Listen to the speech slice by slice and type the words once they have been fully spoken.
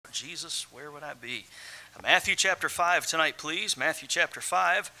Jesus, where would I be? Matthew chapter 5 tonight, please. Matthew chapter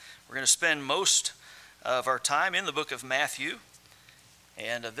 5. We're going to spend most of our time in the book of Matthew.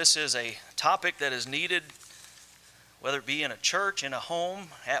 And this is a topic that is needed, whether it be in a church, in a home,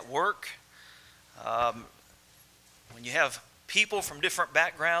 at work. When you have people from different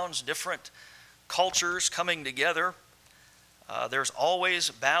backgrounds, different cultures coming together, there's always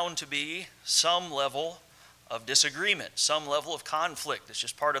bound to be some level of disagreement, some level of conflict. It's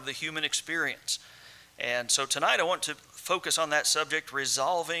just part of the human experience. And so tonight I want to focus on that subject,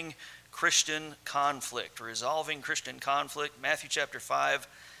 resolving Christian conflict. Resolving Christian conflict. Matthew chapter 5,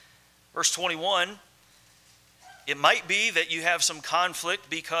 verse 21. It might be that you have some conflict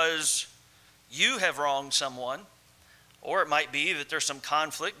because you have wronged someone, or it might be that there's some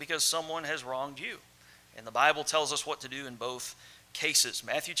conflict because someone has wronged you. And the Bible tells us what to do in both cases.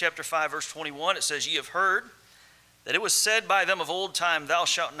 Matthew chapter 5, verse 21, it says, "Ye have heard that it was said by them of old time, Thou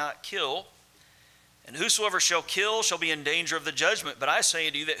shalt not kill. And whosoever shall kill shall be in danger of the judgment. But I say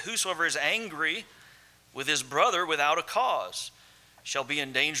unto you that whosoever is angry with his brother without a cause shall be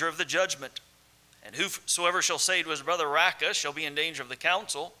in danger of the judgment. And whosoever shall say to his brother, Raca, shall be in danger of the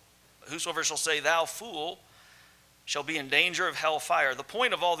council. But whosoever shall say, Thou fool, shall be in danger of hellfire." The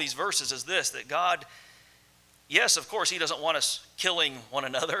point of all these verses is this, that God, yes, of course, He doesn't want us killing one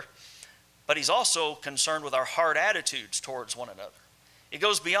another, but He's also concerned with our heart attitudes towards one another. It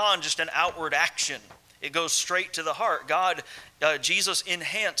goes beyond just an outward action. It goes straight to the heart. Jesus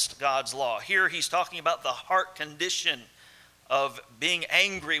enhanced God's law. Here He's talking about the heart condition of being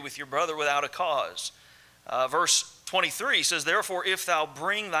angry with your brother without a cause. Verse 23 says, "Therefore, if thou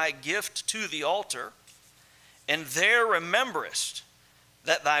bring thy gift to the altar, and there rememberest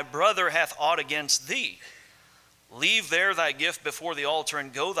that thy brother hath aught against thee, leave there thy gift before the altar,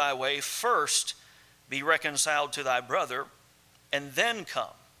 and go thy way. First be reconciled to thy brother, and then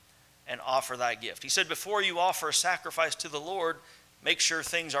come and offer thy gift." He said, before you offer a sacrifice to the Lord, make sure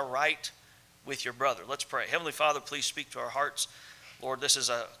things are right with your brother. Let's pray. Heavenly Father, please speak to our hearts. Lord, this is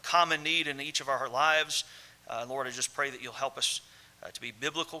a common need in each of our lives. Lord, I just pray that you'll help us to be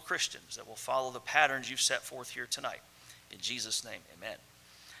biblical Christians, that will follow the patterns you've set forth here tonight. In Jesus' name, amen.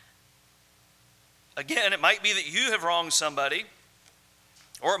 Again, it might be that you have wronged somebody,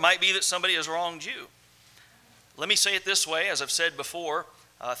 or it might be that somebody has wronged you. Let me say it this way, as I've said before,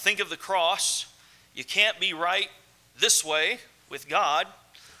 think of the cross. You can't be right this way with God.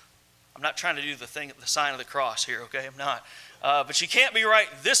 I'm not trying to do the sign of the cross here, okay? I'm not. But you can't be right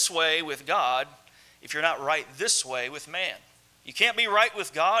this way with God if you're not right this way with man. You can't be right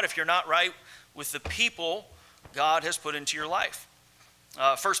with God if you're not right with the people God has put into your life.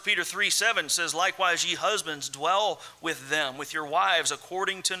 1 Peter 3:7 says, "Likewise ye husbands, dwell with them, with your wives,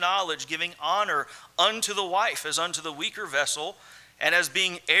 according to knowledge, giving honor unto the wife as unto the weaker vessel, and as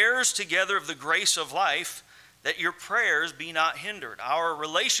being heirs together of the grace of life, that your prayers be not hindered." Our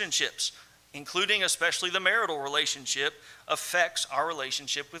relationships, including especially the marital relationship, affects our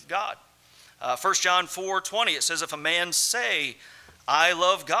relationship with God. 1 John 4:20, it says, "If a man say, I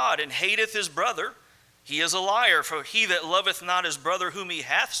love God, and hateth his brother, he is a liar. For he that loveth not his brother whom he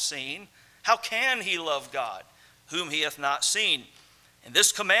hath seen, how can he love God whom he hath not seen? And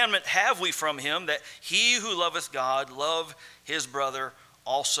this commandment have we from him, that he who loveth God love his brother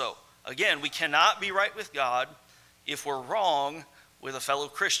also." Again, we cannot be right with God if we're wrong with a fellow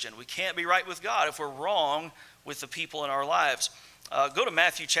Christian. We can't be right with God if we're wrong with the people in our lives. Go to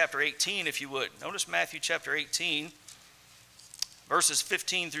Matthew chapter 18, if you would. Notice Matthew chapter 18, verses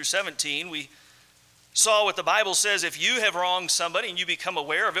 15 through 17. We saw what the Bible says. If you have wronged somebody and you become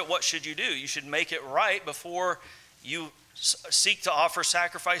aware of it, what should you do? You should make it right before you seek to offer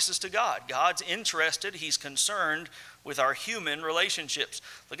sacrifices to God. God's interested. He's concerned with our human relationships.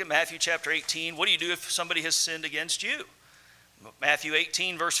 Look at Matthew chapter 18. What do you do if somebody has sinned against you? Matthew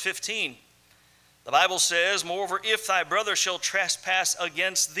 18, verse 15. The Bible says, "Moreover, if thy brother shall trespass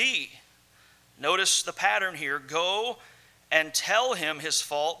against thee," notice the pattern here, "go and tell him his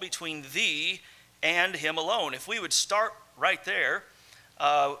fault between thee and him alone." If we would start right there,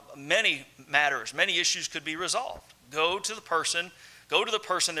 many matters, many issues could be resolved. Go to the person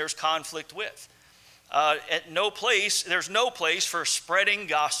there's conflict with. There's no place for spreading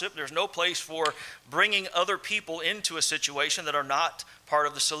gossip. There's no place for bringing other people into a situation that are not part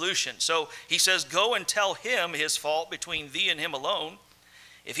of the solution. So he says, "Go and tell him his fault between thee and him alone.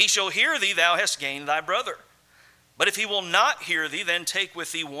 If he shall hear thee, thou hast gained thy brother. But if he will not hear thee, then take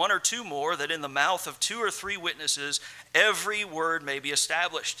with thee one or two more, that in the mouth of 2 or 3 witnesses every word may be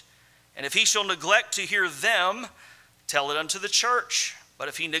established. And if he shall neglect to hear them, tell it unto the church. But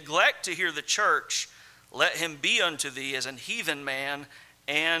if he neglect to hear the church, let him be unto thee as an heathen man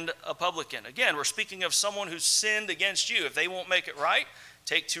and a publican. Again, we're speaking of someone who's sinned against you. If they won't make it right,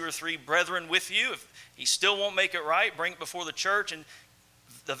 take 2 or 3 brethren with you. If he still won't make it right, bring it before the church, and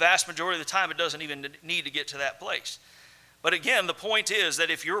the vast majority of the time it doesn't even need to get to that place. But again, the point is that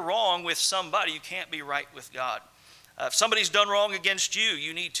if you're wrong with somebody, you can't be right with God. If somebody's done wrong against you,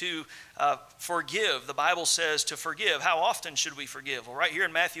 you need to forgive. The Bible says to forgive. How often should we forgive? Well, right here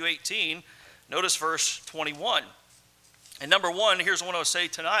in Matthew 18, notice verse 21. And number one, here's what I want to say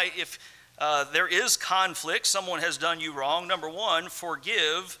tonight. If there is conflict, someone has done you wrong, number one,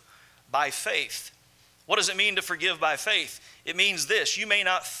 forgive by faith. What does it mean to forgive by faith? It means this: you may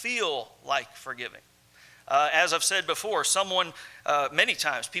not feel like forgiving. As I've said before, many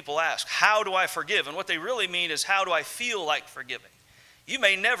times people ask, how do I forgive? And what they really mean is, how do I feel like forgiving? You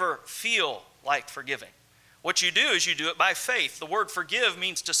may never feel like forgiving. What you do is you do it by faith. The word forgive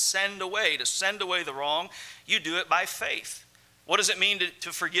means to send away the wrong. You do it by faith. What does it mean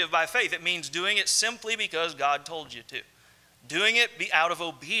to forgive by faith? It means doing it simply because God told you to. Doing it out of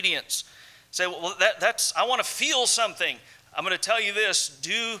obedience. Say, well, I want to feel something. I'm going to tell you this: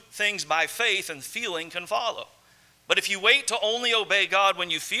 do things by faith and feeling can follow. But if you wait to only obey God when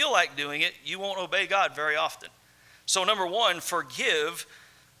you feel like doing it, you won't obey God very often. So number one, forgive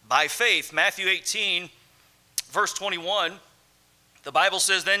by faith. Matthew 18, verse 21, the Bible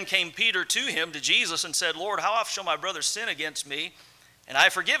says, then came Peter to him, to Jesus, and said, Lord, how oft shall my brother sin against me, and I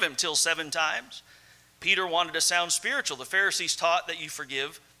forgive him? Till 7 times? Peter wanted to sound spiritual. The Pharisees taught that you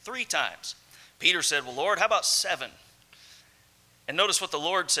forgive 3 times. Peter said, well, Lord, how about 7? And notice what the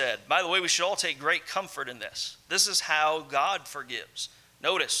Lord said. By the way, we should all take great comfort in this. This is how God forgives.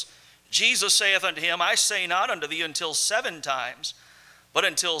 Notice, Jesus saith unto him, I say not unto thee until 7 times, but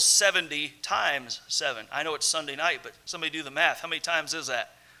until 70 times 7. I know it's Sunday night, but somebody do the math. How many times is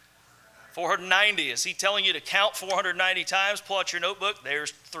that? 490. Is he telling you to count 490 times? Pull out your notebook.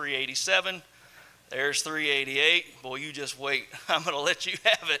 There's 387. There's 388. Boy, you just wait. I'm going to let you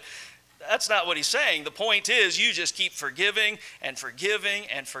have it. That's not what he's saying. The point is, you just keep forgiving and forgiving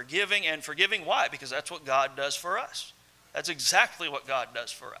and forgiving and forgiving. Why? Because that's what God does for us. That's exactly what God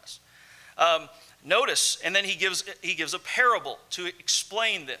does for us. Notice, and then he gives a parable to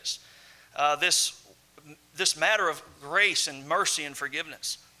explain this matter of grace and mercy and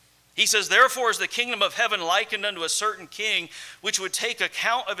forgiveness. He says, therefore is the kingdom of heaven likened unto a certain king, which would take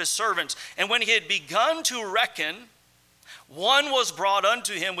account of his servants. And when he had begun to reckon, one was brought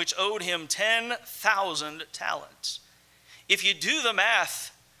unto him which owed him 10,000 talents. If you do the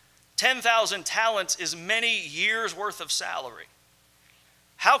math, 10,000 talents is many years' worth of salary.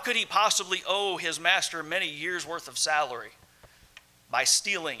 How could he possibly owe his master many years' worth of salary? By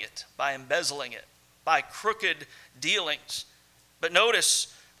stealing it, by embezzling it, by crooked dealings. But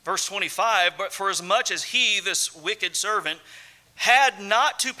notice verse 25, but for as much as he, this wicked servant, had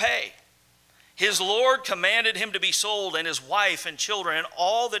not to pay, his Lord commanded him to be sold, and his wife and children, and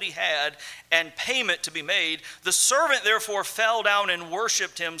all that he had, and payment to be made. The servant therefore fell down and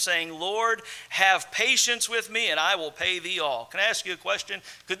worshipped him, saying, Lord, have patience with me, and I will pay thee all. Can I ask you a question?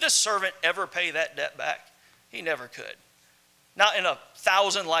 Could this servant ever pay that debt back? He never could. Not in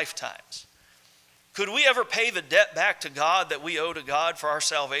 1,000 lifetimes. Could we ever pay the debt back to God that we owe to God for our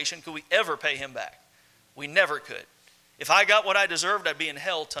salvation? Could we ever pay him back? We never could. If I got what I deserved, I'd be in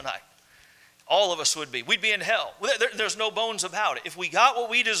hell tonight. All of us would be. We'd be in hell. There's no bones about it. If we got what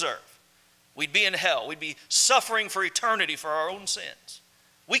we deserve, we'd be in hell. We'd be suffering for eternity for our own sins.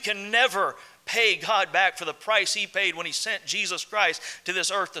 We can never pay God back for the price he paid when he sent Jesus Christ to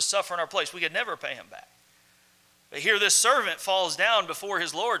this earth to suffer in our place. We could never pay him back. But here this servant falls down before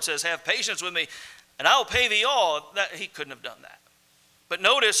his Lord, says, have patience with me, and I'll pay thee all. He couldn't have done that. But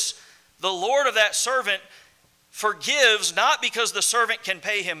notice, the Lord of that servant forgives not because the servant can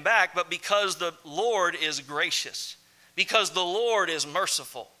pay him back, but because the Lord is gracious, because the Lord is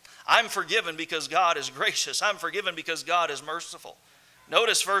merciful. I'm forgiven because God is gracious. I'm forgiven because God is merciful.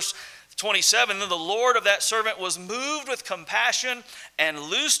 Notice verse 27, then the Lord of that servant was moved with compassion and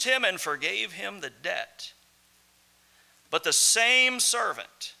loosed him and forgave him the debt. But the same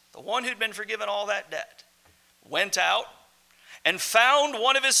servant, the one who'd been forgiven all that debt, went out and found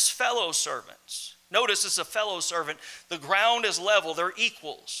one of his fellow servants. Notice it's a fellow servant. The ground is level. They're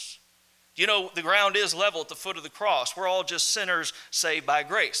equals. You know, the ground is level at the foot of the cross. We're all just sinners saved by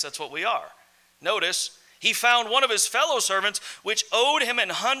grace. That's what we are. Notice, he found one of his fellow servants which owed him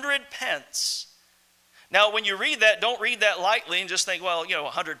 100 pence. Now, when you read that, don't read that lightly and just think, well,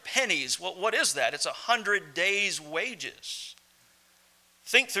 100 pennies. Well, what is that? It's 100 days' wages.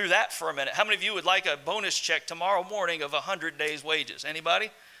 Think through that for a minute. How many of you would like a bonus check tomorrow morning of 100 days' wages? Anybody?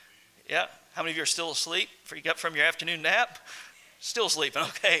 Yeah? How many of you are still asleep from your afternoon nap? Still sleeping,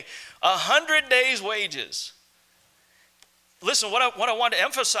 okay. 100 days' wages. Listen, what I want to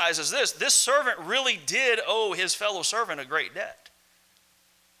emphasize is this. This servant really did owe his fellow servant a great debt.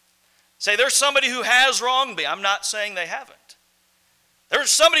 Say, there's somebody who has wronged me. I'm not saying they haven't. There's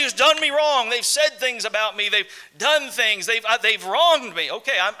somebody who's done me wrong. They've said things about me. They've done things. They've wronged me.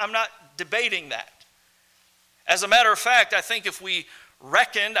 Okay, I'm not debating that. As a matter of fact, I think if we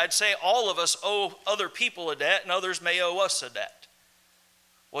reckoned, I'd say all of us owe other people a debt and others may owe us a debt.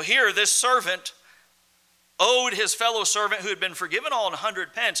 Well, here, this servant owed his fellow servant who had been forgiven all in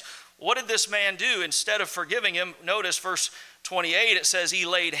 100 pence. What did this man do? Instead of forgiving him, notice verse 28, it says he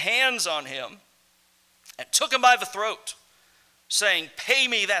laid hands on him and took him by the throat, saying, pay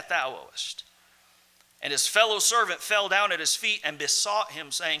me that thou owest. And his fellow servant fell down at his feet and besought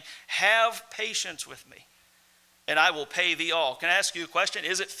him, saying, have patience with me, and I will pay thee all. Can I ask you a question?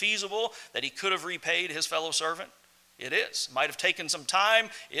 Is it feasible that he could have repaid his fellow servant? It is. It might have taken some time.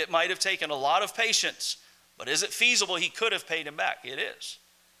 It might have taken a lot of patience. But is it feasible he could have paid him back? It is.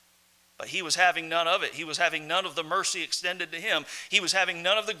 But he was having none of it. He was having none of the mercy extended to him. He was having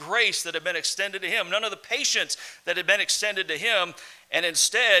none of the grace that had been extended to him, none of the patience that had been extended to him. And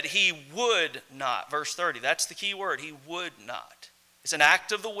instead, he would not. Verse 30, that's the key word. He would not. It's an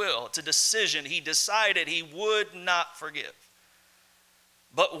act of the will. It's a decision. He decided he would not forgive,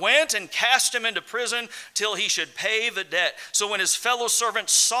 but went and cast him into prison till he should pay the debt. So when his fellow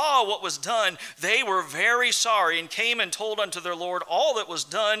servants saw what was done, they were very sorry and came and told unto their Lord all that was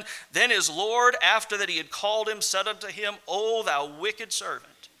done. Then his Lord, after that he had called him, said unto him, O thou wicked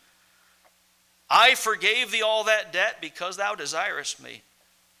servant, I forgave thee all that debt because thou desirest me.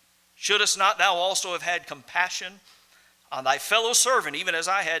 Shouldest not thou also have had compassion on thy fellow servant, even as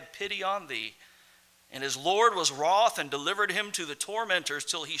I had pity on thee? And his Lord was wroth and delivered him to the tormentors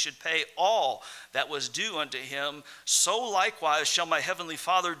till he should pay all that was due unto him. So likewise shall my heavenly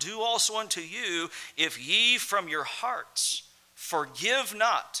Father do also unto you, if ye from your hearts forgive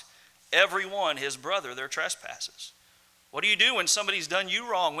not every one his brother their trespasses. What do you do when somebody's done you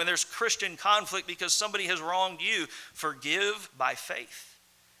wrong? When there's Christian conflict because somebody has wronged you? Forgive by faith.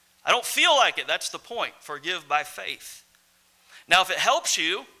 I don't feel like it. That's the point. Forgive by faith. Now, if it helps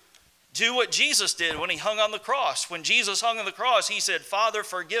you, do what Jesus did when he hung on the cross. When Jesus hung on the cross, he said, Father,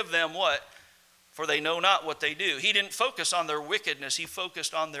 forgive them what? For they know not what they do. He didn't focus on their wickedness. He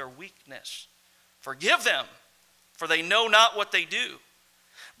focused on their weakness. Forgive them, for they know not what they do.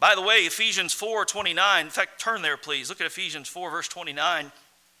 By the way, Ephesians 4:29, in fact, turn there, please. Look at Ephesians 4, verse 29.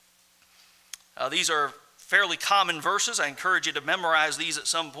 These are fairly common verses. I encourage you to memorize these at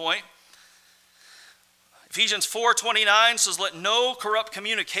some point. Ephesians 4:29 says, let no corrupt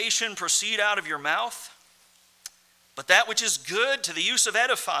communication proceed out of your mouth, but that which is good to the use of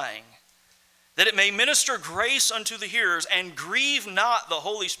edifying, that it may minister grace unto the hearers, and grieve not the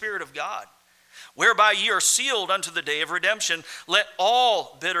Holy Spirit of God, whereby ye are sealed unto the day of redemption. Let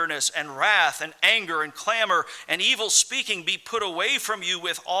all bitterness and wrath and anger and clamor and evil speaking be put away from you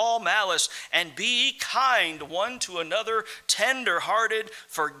with all malice, and be kind one to another, tender-hearted,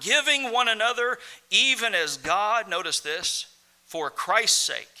 forgiving one another, even as God, notice this, for Christ's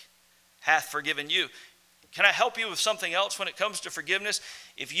sake hath forgiven you. Can I help you with something else when it comes to forgiveness?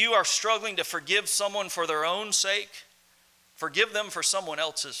 If you are struggling to forgive someone for their own sake, forgive them for someone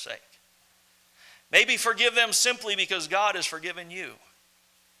else's sake. Maybe forgive them simply because God has forgiven you.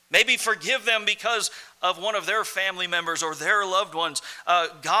 Maybe forgive them because of one of their family members or their loved ones.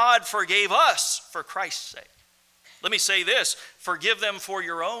 God forgave us for Christ's sake. Let me say this, forgive them for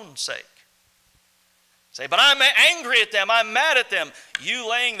your own sake. Say, but I'm angry at them, I'm mad at them. You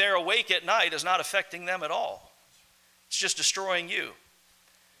laying there awake at night is not affecting them at all. It's just destroying you.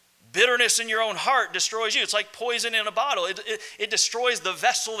 Bitterness in your own heart destroys you. It's like poison in a bottle. It destroys the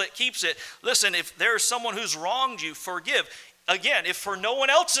vessel that keeps it. Listen, if there's someone who's wronged you, forgive. Again, if for no one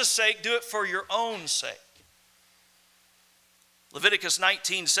else's sake, do it for your own sake. Leviticus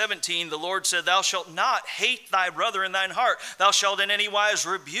 19:17, the Lord said, thou shalt not hate thy brother in thine heart. Thou shalt in any wise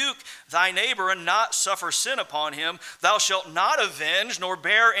rebuke thy neighbor and not suffer sin upon him. Thou shalt not avenge nor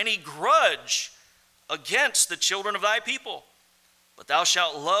bear any grudge against the children of thy people. But thou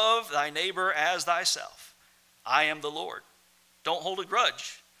shalt love thy neighbor as thyself. I am the Lord. Don't hold a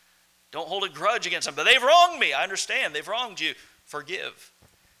grudge. Don't hold a grudge against them. But they've wronged me. I understand. They've wronged you. Forgive.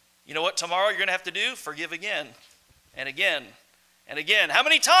 You know what tomorrow you're going to have to do? Forgive again and again and again. How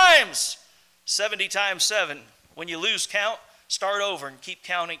many times? 70 times 7. When you lose count, start over and keep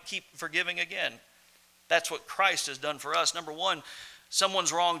counting, keep forgiving again. That's what Christ has done for us. Number one,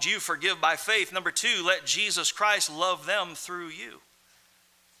 someone's wronged you, forgive by faith. Number two, let Jesus Christ love them through you.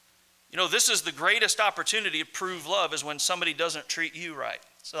 You know, this is the greatest opportunity to prove love is when somebody doesn't treat you right.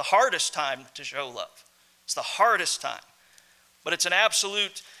 It's the hardest time to show love. It's the hardest time. But it's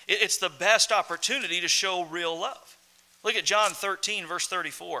it's the best opportunity to show real love. Look at John 13, verse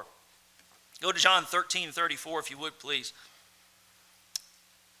 34. Go to John 13, 34, if you would, please.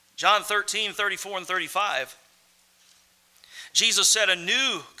 John 13, 34 and 35. Jesus said, "A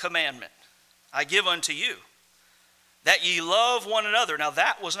new commandment I give unto you, that ye love one another." Now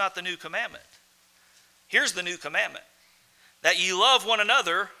that was not the new commandment. Here's the new commandment. That ye love one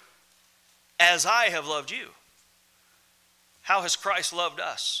another as I have loved you. How has Christ loved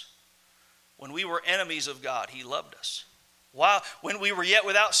us? When we were enemies of God, he loved us. When we were yet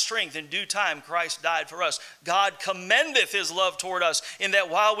without strength, in due time Christ died for us. God commendeth his love toward us in that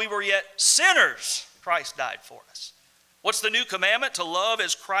while we were yet sinners, Christ died for us. What's the new commandment? To love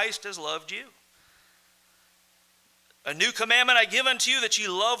as Christ has loved you. A new commandment I give unto you, that ye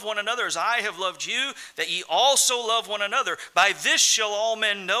love one another as I have loved you, that ye also love one another. By this shall all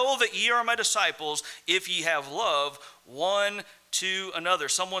men know that ye are my disciples, if ye have love one to another.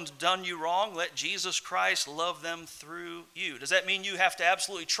 Someone's done you wrong, let Jesus Christ love them through you. Does that mean you have to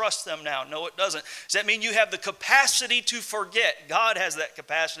absolutely trust them now? No, it doesn't. Does that mean you have the capacity to forget? God has that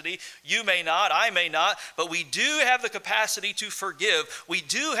capacity. You may not, I may not, but we do have the capacity to forgive. We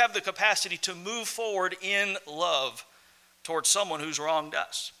do have the capacity to move forward in love towards someone who's wronged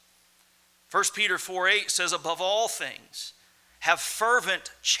us. 1 Peter 4:8 says, above all things, have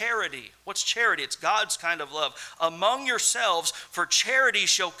fervent charity. What's charity? It's God's kind of love. Among yourselves, for charity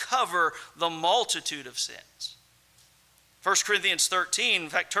shall cover the multitude of sins. 1 Corinthians 13, in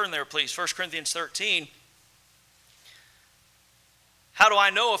fact, turn there please. 1 Corinthians 13. How do I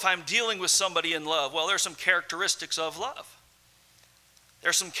know if I'm dealing with somebody in love? Well, there's some characteristics of love.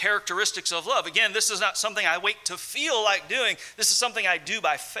 There's some characteristics of love. Again, this is not something I wait to feel like doing. This is something I do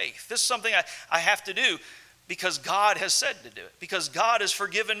by faith. This is something I have to do because God has said to do it. Because God has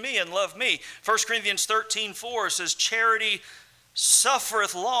forgiven me and loved me. 1 Corinthians 13:4 says, charity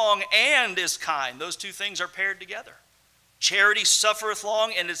suffereth long and is kind. Those two things are paired together. Charity suffereth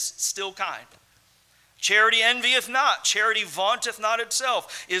long and is still kind. Charity envieth not, charity vaunteth not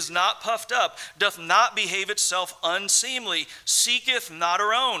itself, is not puffed up, doth not behave itself unseemly, seeketh not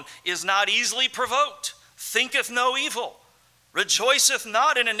her own, is not easily provoked, thinketh no evil, rejoiceth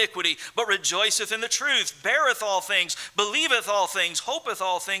not in iniquity, but rejoiceth in the truth, beareth all things, believeth all things, hopeth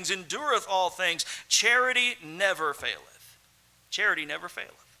all things, endureth all things. Charity never faileth. Charity never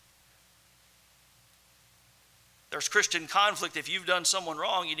faileth. There's Christian conflict. If you've done someone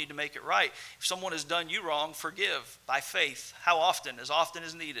wrong, you need to make it right. If someone has done you wrong, forgive by faith. How often? As often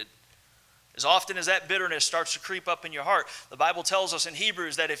as needed. As often as that bitterness starts to creep up in your heart. The Bible tells us in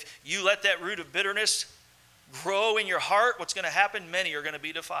Hebrews that if you let that root of bitterness grow in your heart, what's going to happen? Many are going to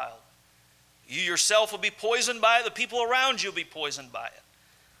be defiled. You yourself will be poisoned by it. The people around you will be poisoned by it.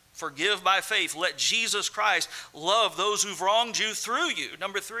 Forgive by faith. Let Jesus Christ love those who've wronged you through you.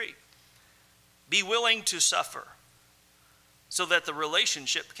 Number 3, be willing to suffer, so that the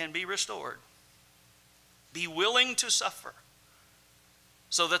relationship can be restored. Be willing to suffer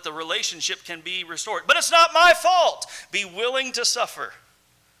so that the relationship can be restored. But it's not my fault. Be willing to suffer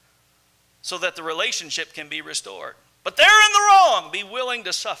so that the relationship can be restored. But they're in the wrong. Be willing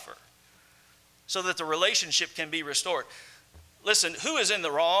to suffer so that the relationship can be restored. Listen, who is in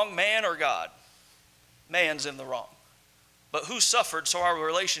the wrong, man or God? Man's in the wrong. But who suffered so our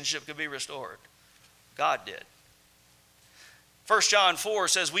relationship could be restored? God did. 1 John 4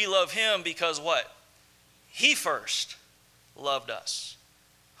 says we love him because what? He first loved us.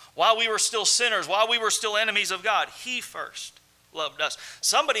 While we were still sinners, while we were still enemies of God, he first loved us.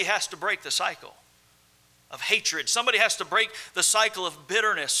 Somebody has to break the cycle of hatred. Somebody has to break the cycle of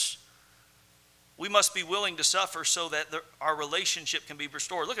bitterness. We must be willing to suffer so that our relationship can be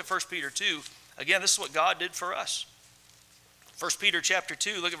restored. Look at 1 Peter 2. Again, this is what God did for us. 1 Peter chapter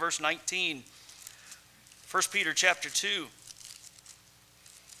 2, look at verse 19. 1 Peter chapter 2.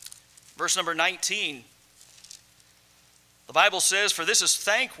 Verse number 19, the Bible says, for this is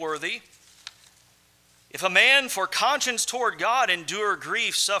thankworthy, if a man for conscience toward God endure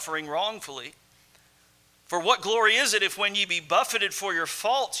grief, suffering wrongfully. For what glory is it if when ye be buffeted for your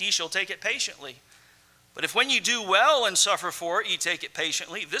faults, ye shall take it patiently? But if when ye do well and suffer for it, ye take it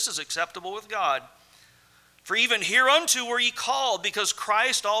patiently, this is acceptable with God. For even hereunto were ye called, because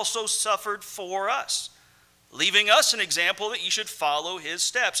Christ also suffered for us, leaving us an example that ye should follow his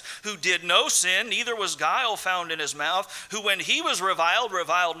steps, who did no sin, neither was guile found in his mouth, who when he was reviled,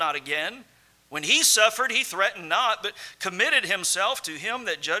 reviled not again. When he suffered, he threatened not, but committed himself to him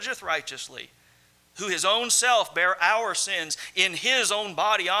that judgeth righteously, who his own self bare our sins in his own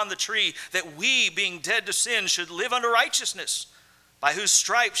body on the tree, that we, being dead to sin, should live unto righteousness, by whose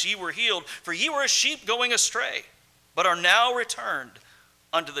stripes ye were healed. For ye were as sheep going astray, but are now returned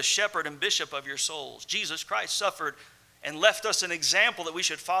unto the shepherd and bishop of your souls. Jesus Christ suffered and left us an example that we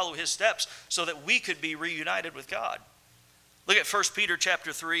should follow his steps so that we could be reunited with God. Look at 1 Peter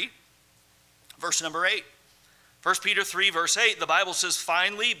chapter 3, verse number 8. 1 Peter 3, verse 8, the Bible says,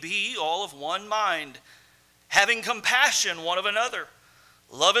 finally be all of one mind, having compassion one of another.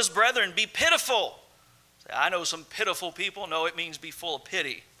 Love as brethren, be pitiful. Say, I know some pitiful people. No, it means be full of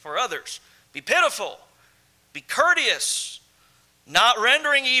pity for others. Be pitiful. Be courteous, not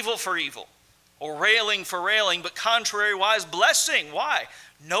rendering evil for evil, or railing for railing, but contrariwise blessing. Why?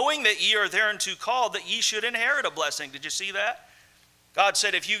 Knowing that ye are thereunto called, that ye should inherit a blessing. Did you see that? God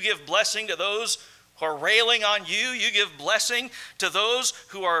said, if you give blessing to those who are railing on you, you give blessing to those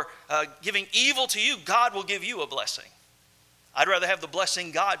who are giving evil to you, God will give you a blessing. I'd rather have the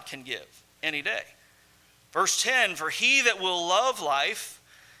blessing God can give any day. Verse 10, for he that will love life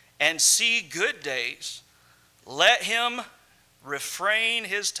and see good days, let him refrain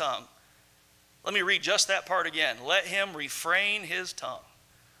his tongue. Let me read just that part again. Let him refrain his tongue.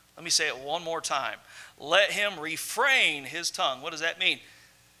 Let me say it one more time. Let him refrain his tongue. What does that mean?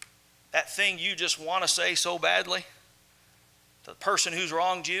 That thing you just want to say so badly to the person who's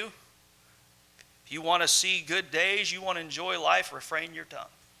wronged you. If you want to see good days, you want to enjoy life, refrain your tongue.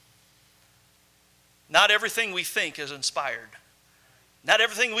 Not everything we think is inspired. Not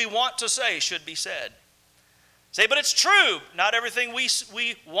everything we want to say should be said. Say, but it's true. Not everything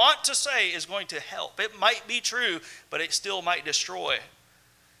we want to say is going to help. It might be true, but it still might destroy.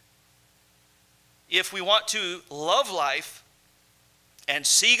 If we want to love life and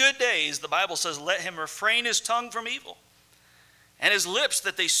see good days, the Bible says, let him refrain his tongue from evil, and his lips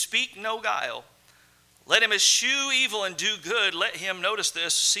that they speak no guile. Let him eschew evil and do good. Let him, notice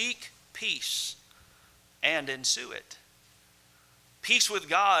this, seek peace and ensue it. Peace with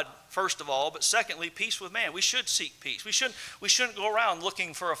God, first of all, but secondly, peace with man. We should seek peace. We shouldn't go around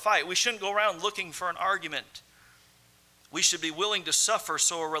looking for a fight. We shouldn't go around looking for an argument. We should be willing to suffer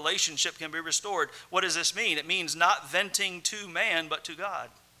so a relationship can be restored. What does this mean? It means not venting to man, but to God.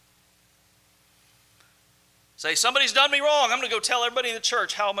 Say, somebody's done me wrong. I'm going to go tell everybody in the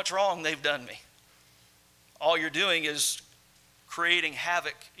church how much wrong they've done me. All you're doing is creating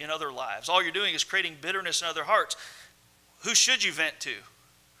havoc in other lives. All you're doing is creating bitterness in other hearts. Who should you vent to?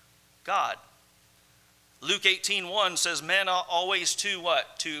 God. Luke 18:1 says, men ought always to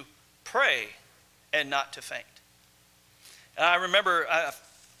what? To pray and not to faint. And I remember, I've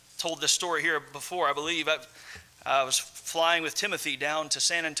told this story here before, I believe. I was flying with Timothy down to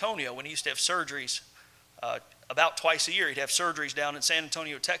San Antonio when he used to have surgeries. About twice a year, he'd have surgeries down in San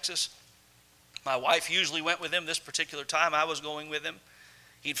Antonio, Texas. My wife usually went with him. This particular time, I was going with him.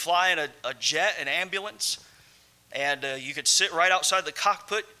 He'd fly in a jet, an ambulance, and you could sit right outside the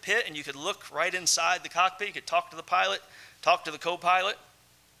cockpit pit, and you could look right inside the cockpit. You could talk to the pilot, talk to the co-pilot.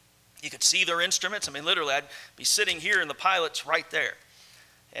 You could see their instruments. I mean, literally, I'd be sitting here and the pilot's right there.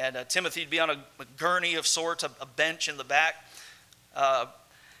 And Timothy'd be on a gurney of sorts, a bench in the back. And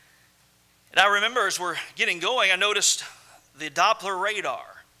I remember as we're getting going, I noticed the Doppler radar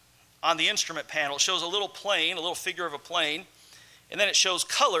on the instrument panel. It shows a little plane, a little figure of a plane, and then it shows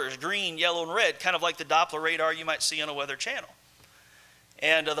colors, green, yellow, and red, kind of like the Doppler radar you might see on a Weather Channel.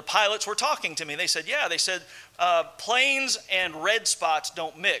 And the pilots were talking to me. They said, yeah, they said, planes and red spots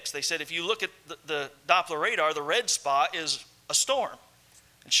don't mix. They said, if you look at the Doppler radar, the red spot is a storm.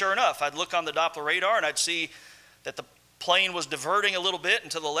 And sure enough, I'd look on the Doppler radar and I'd see that the plane was diverting a little bit,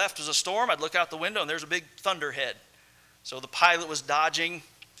 and to the left was a storm. I'd look out the window and there's a big thunderhead. So the pilot was dodging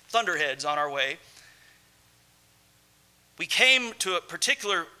thunderheads on our way. We came to a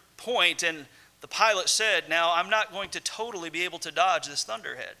particular point and the pilot said, now I'm not going to totally be able to dodge this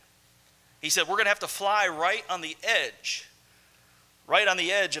thunderhead. He said, we're going to have to fly right on the edge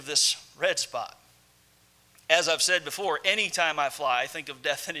of this red spot. As I've said before, anytime I fly, I think of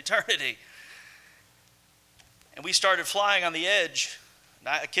death and eternity. And we started flying on the edge.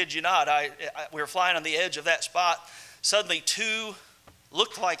 I kid you not, we were flying on the edge of that spot. Suddenly two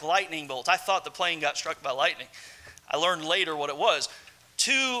looked like lightning bolts. I thought the plane got struck by lightning. I learned later what it was.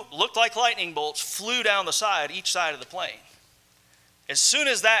 Two looked like lightning bolts flew down the side, each side of the plane. As soon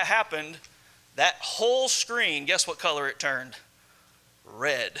as that happened, that whole screen, guess what color it turned?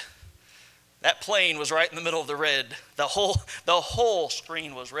 Red. That plane was right in the middle of the red. The whole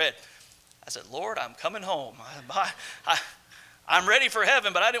screen was red. I said, Lord, I'm coming home. I'm ready for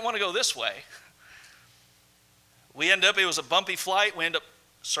heaven, but I didn't want to go this way. It was a bumpy flight. We ended up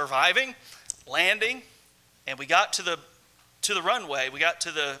surviving. landing, and we got to the runway. We got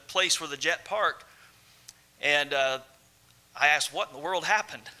to the place where the jet parked, and I asked, what in the world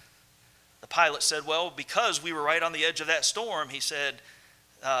happened? The pilot said, well, because we were right on the edge of that storm, he said,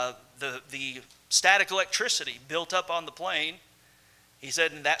 the static electricity built up on the plane. He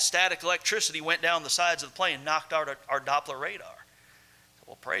said, and that static electricity went down the sides of the plane and knocked out our Doppler radar.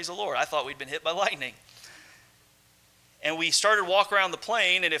 Well, praise the Lord. I thought we'd been hit by lightning. And we started to walk around the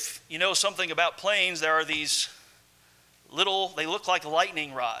plane, and if you know something about planes, there are these they look like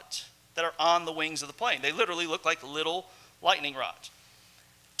lightning rods that are on the wings of the plane. They literally look like little lightning rods.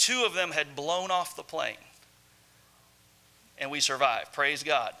 2 of them had blown off the plane, and we survived. Praise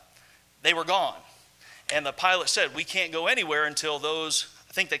God. They were gone. And the pilot said, we can't go anywhere until those,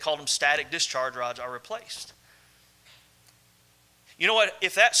 I think they called them static discharge rods, are replaced. You know what?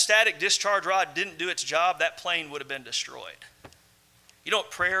 If that static discharge rod didn't do its job, that plane would have been destroyed. You know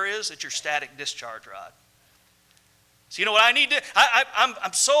what prayer is? It's your static discharge rod. So you know what I need to,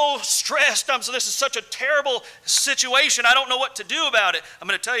 I'm so stressed. This is such a terrible situation. I don't know what to do about it. I'm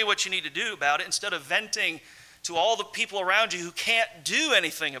going to tell you what you need to do about it instead of venting to all the people around you who can't do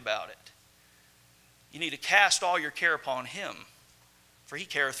anything about it. You need to cast all your care upon him, for he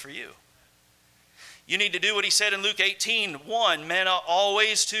careth for you. You need to do what he said in Luke 18:1, men ought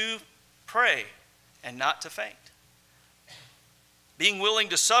always to pray and not to faint. Being willing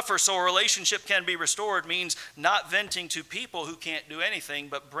to suffer so a relationship can be restored means not venting to people who can't do anything,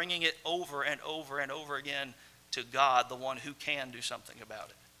 but bringing it over and over and over again to God, the one who can do something about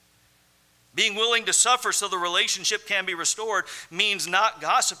it. Being willing to suffer so the relationship can be restored means not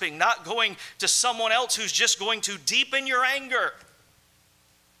gossiping, not going to someone else who's just going to deepen your anger.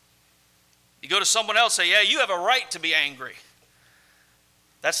 You go to someone else and say, yeah, you have a right to be angry.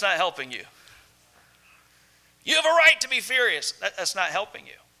 That's not helping you. You have a right to be furious. That's not helping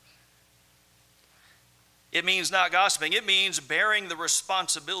you. It means not gossiping. It means bearing the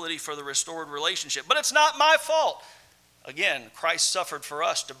responsibility for the restored relationship. But it's not my fault. Again, Christ suffered for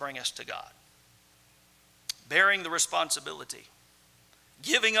us to bring us to God. Bearing the responsibility.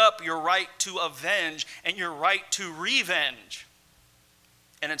 Giving up your right to avenge and your right to revenge.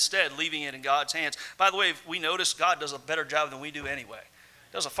 And instead leaving it in God's hands. By the way, if we notice, God does a better job than we do anyway.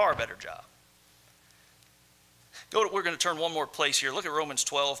 Does a far better job. We're going to turn one more place here. Look at Romans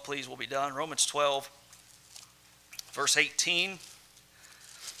 12, please. We'll be done. Romans 12, verse 18.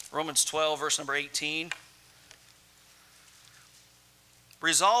 Romans 12, verse number 18.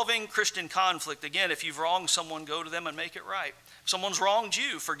 Resolving Christian conflict. Again, if you've wronged someone, go to them and make it right. If someone's wronged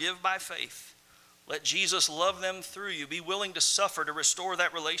you, forgive by faith. Let Jesus love them through you. Be willing to suffer to restore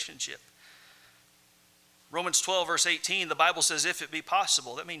that relationship. Romans 12, verse 18, the Bible says, if it be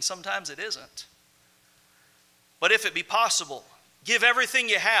possible. That means sometimes it isn't. But if it be possible, give everything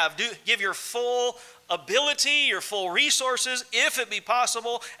you have. Give your full ability, your full resources, if it be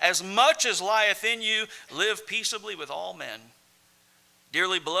possible, as much as lieth in you, live peaceably with all men.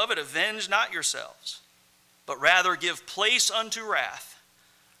 Dearly beloved, avenge not yourselves, but rather give place unto wrath.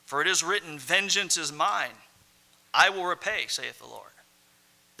 For it is written, vengeance is mine. I will repay, saith the Lord.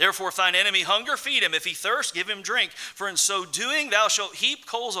 Therefore, if thine enemy hunger, feed him. If he thirst, give him drink. For in so doing, thou shalt heap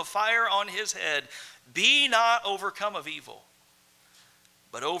coals of fire on his head. Be not overcome of evil,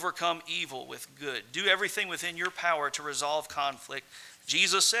 but overcome evil with good. Do everything within your power to resolve conflict.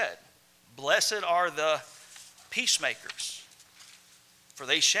 Jesus said, blessed are the peacemakers, for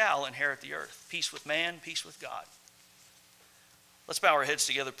they shall inherit the earth. Peace with man, peace with God. Let's bow our heads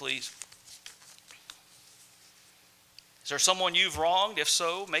together, please. Is there someone you've wronged? If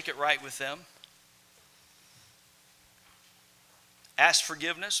so, make it right with them. Ask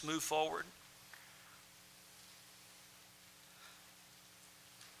forgiveness, move forward.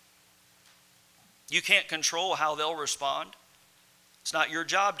 You can't control how they'll respond. It's not your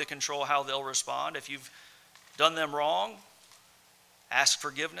job to control how they'll respond. If you've done them wrong, ask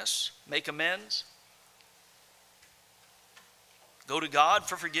forgiveness, make amends. Go to God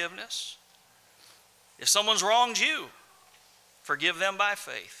for forgiveness. If someone's wronged you, forgive them by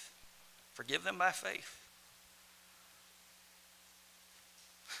faith. Forgive them by faith.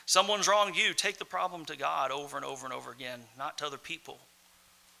 Someone's wronged you, take the problem to God over and over and over again, not to other people.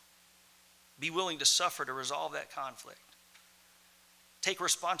 Be willing to suffer to resolve that conflict. Take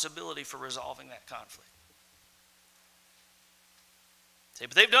responsibility for resolving that conflict. Say,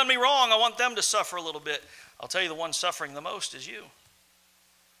 but they've done me wrong. I want them to suffer a little bit. I'll tell you, the one suffering the most is you.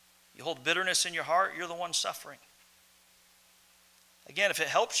 You hold bitterness in your heart, you're the one suffering. Again, if it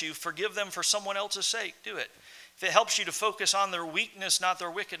helps you, forgive them for someone else's sake, do it. If it helps you to focus on their weakness, not their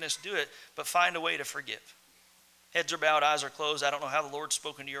wickedness, do it. But find a way to forgive. Heads are bowed, eyes are closed. I don't know how the Lord's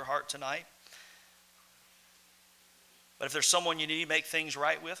spoken to your heart tonight. But if there's someone you need to make things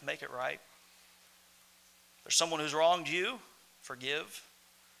right with, make it right. If there's someone who's wronged you, forgive.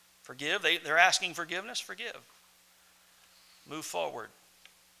 Forgive. They're asking forgiveness, forgive. Move forward.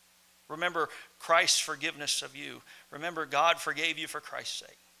 Remember Christ's forgiveness of you. Remember God forgave you for Christ's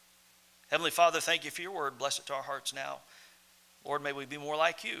sake. Heavenly Father, thank you for your word. Bless it to our hearts now. Lord, may we be more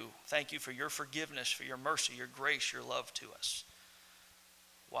like you. Thank you for your forgiveness, for your mercy, your grace, your love to us.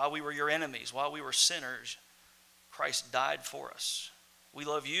 While we were your enemies, while we were sinners, Christ died for us. We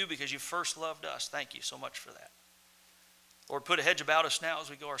love you because you first loved us. Thank you so much for that. Lord, put a hedge about us now as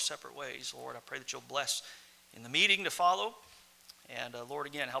we go our separate ways. Lord, I pray that you'll bless in the meeting to follow. And Lord,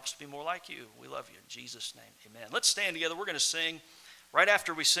 again, help us to be more like you. We love you. In Jesus' name, amen. Let's stand together. We're going to sing. Right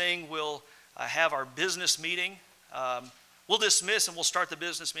after we sing, we'll have our business meeting. We'll dismiss and we'll start the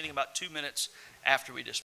business meeting about 2 minutes after we dismiss.